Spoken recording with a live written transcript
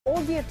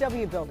old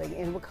VFW building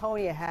in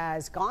Waconia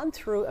has gone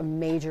through a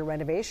major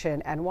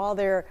renovation, and while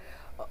they're,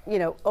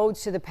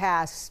 odes to the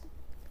past,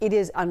 it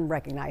is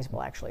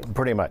unrecognizable, actually.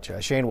 Pretty much.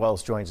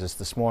 Shayne-Wells joins us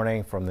this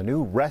morning from the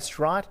new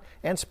restaurant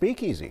and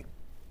speakeasy.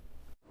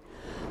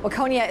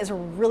 Waconia is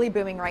really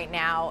booming right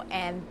now,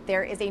 and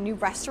there is a new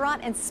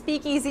restaurant and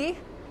speakeasy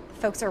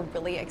folks are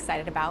really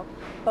excited about.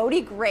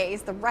 Bode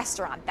Gray's, the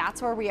restaurant,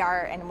 that's where we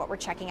are and what we're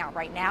checking out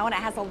right now. And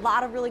it has a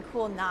lot of really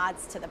cool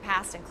nods to the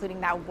past,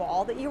 including that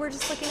wall that you were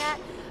just looking at.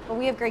 But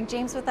we have Greg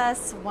James with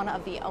us, one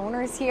of the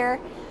owners here.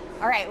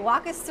 All right,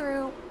 walk us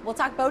through. We'll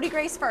talk Bode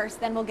Gray's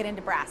first, then we'll get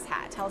into Brass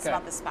Hat. Tell us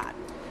about this spot.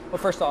 Well,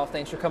 first off,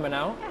 thanks for coming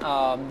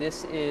out.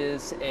 This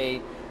is a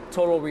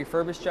total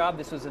refurbished job.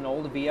 This was an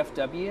old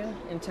VFW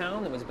in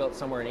town that was built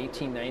somewhere in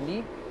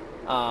 1890.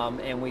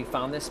 And we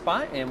found this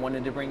spot and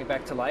wanted to bring it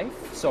back to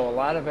life. So a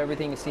lot of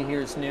everything you see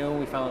here is new.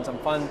 We found some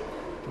fun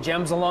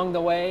gems along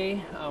the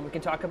way we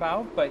can talk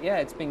about. But yeah,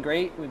 it's been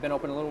great. We've been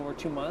open a little over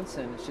 2 months,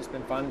 and it's just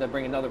been fun to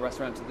bring another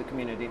restaurant to the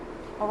community.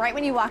 Well, right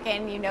when you walk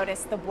in, you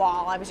notice the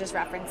wall I was just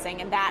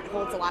referencing, and that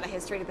holds a lot of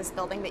history to this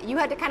building that you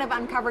had to kind of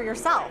uncover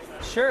yourself.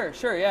 Sure,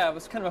 yeah. It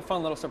was kind of a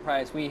fun little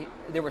surprise.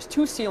 There was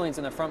 2 ceilings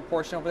in the front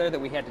portion over there that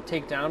we had to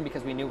take down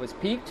because we knew it was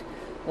peaked.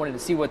 Wanted to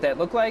see what that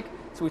looked like.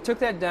 So we took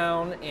that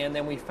down, and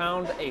then we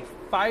found a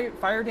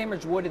fire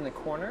damaged wood in the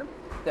corner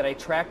that I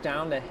tracked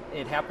down. That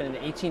it happened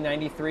in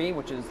 1893,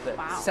 which is the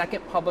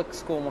second public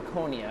school in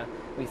Waconia.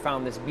 We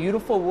found this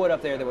beautiful wood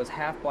up there that was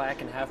half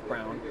black and half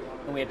brown,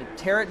 and we had to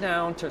tear it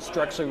down to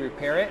structurally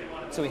repair it.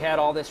 So we had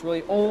all this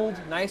really old,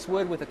 nice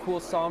wood with the cool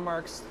saw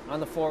marks on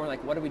the floor. We're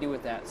like, what do we do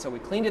with that? So we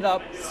cleaned it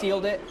up,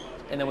 sealed it,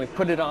 and then we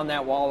put it on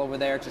that wall over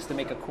there just to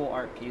make a cool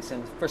art piece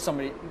and for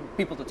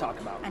people to talk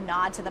about. A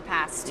nod to the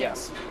past, too.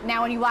 Yes.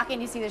 Now, when you walk in,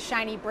 you see this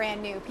shiny,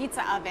 brand new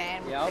pizza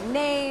oven with the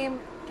name.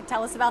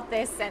 Tell us about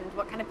this and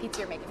what kind of pizza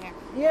you're making here.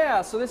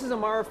 Yeah, so this is a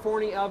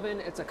Forni oven.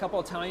 It's a couple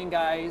Italian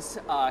guys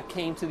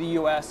came to the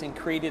U.S. and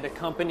created a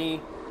company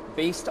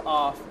based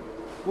off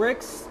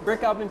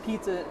brick oven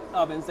pizza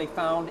ovens they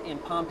found in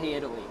Pompeii,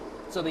 Italy.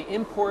 So they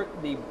import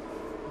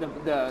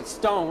the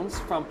stones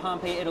from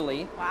Pompeii,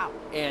 Italy,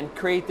 and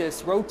create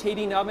this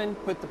rotating oven,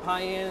 put the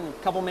pie in, and a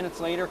couple minutes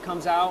later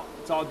comes out,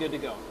 it's all good to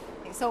go.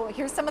 So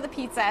here's some of the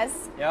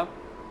pizzas. Yep.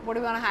 What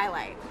do we want to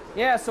highlight?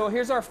 Yeah, so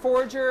here's our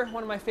forager,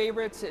 one of my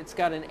favorites. It's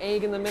got an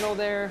egg in the middle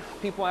there.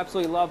 People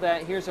absolutely love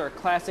that. Here's our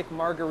classic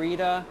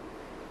margarita,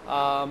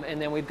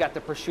 and then we've got the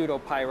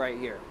prosciutto pie right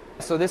here.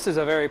 So this is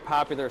a very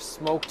popular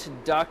smoked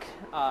duck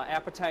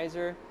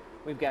appetizer.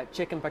 We've got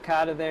chicken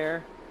piccata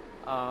there.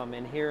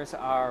 And here's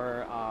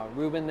our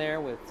Reuben there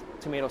with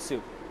tomato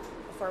soup.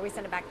 Before we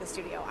send it back to the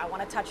studio, I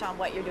want to touch on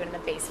what you're doing in the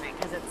basement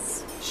because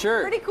it's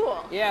pretty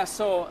cool. Yeah,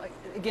 so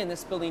again,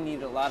 this building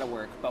needed a lot of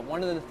work, but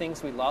one of the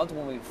things we loved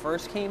when we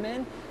first came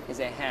in is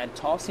it had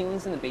tall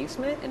ceilings in the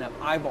basement, and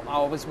I've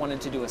always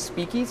wanted to do a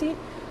speakeasy.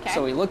 Okay.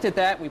 So we looked at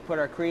that, we put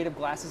our creative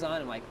glasses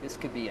on, and like, this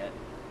could be it,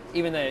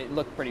 even though it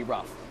looked pretty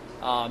rough.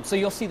 So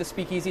you'll see the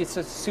speakeasy. It's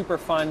just super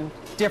fun,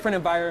 different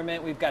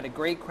environment. We've got a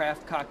great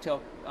craft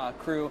cocktail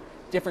crew,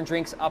 different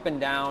drinks up and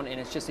down, and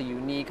it's just a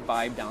unique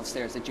vibe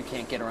downstairs that you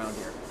can't get around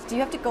here. Do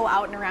you have to go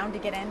out and around to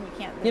get in? You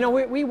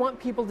can't. We want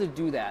people to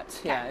do that.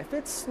 Okay. Yeah, if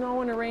it's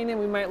snowing or raining,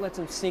 we might let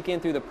them sneak in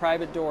through the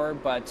private door,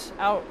 but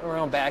out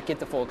around back, get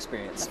the full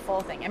experience. The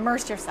full thing.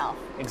 Immerse yourself.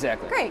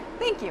 Exactly. Great.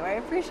 Thank you. I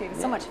appreciate it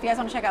so much. If you guys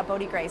want to check out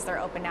Bode Gray's, they're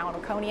open now in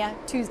Waconia,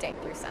 Tuesday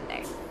through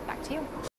Sunday. Back to you.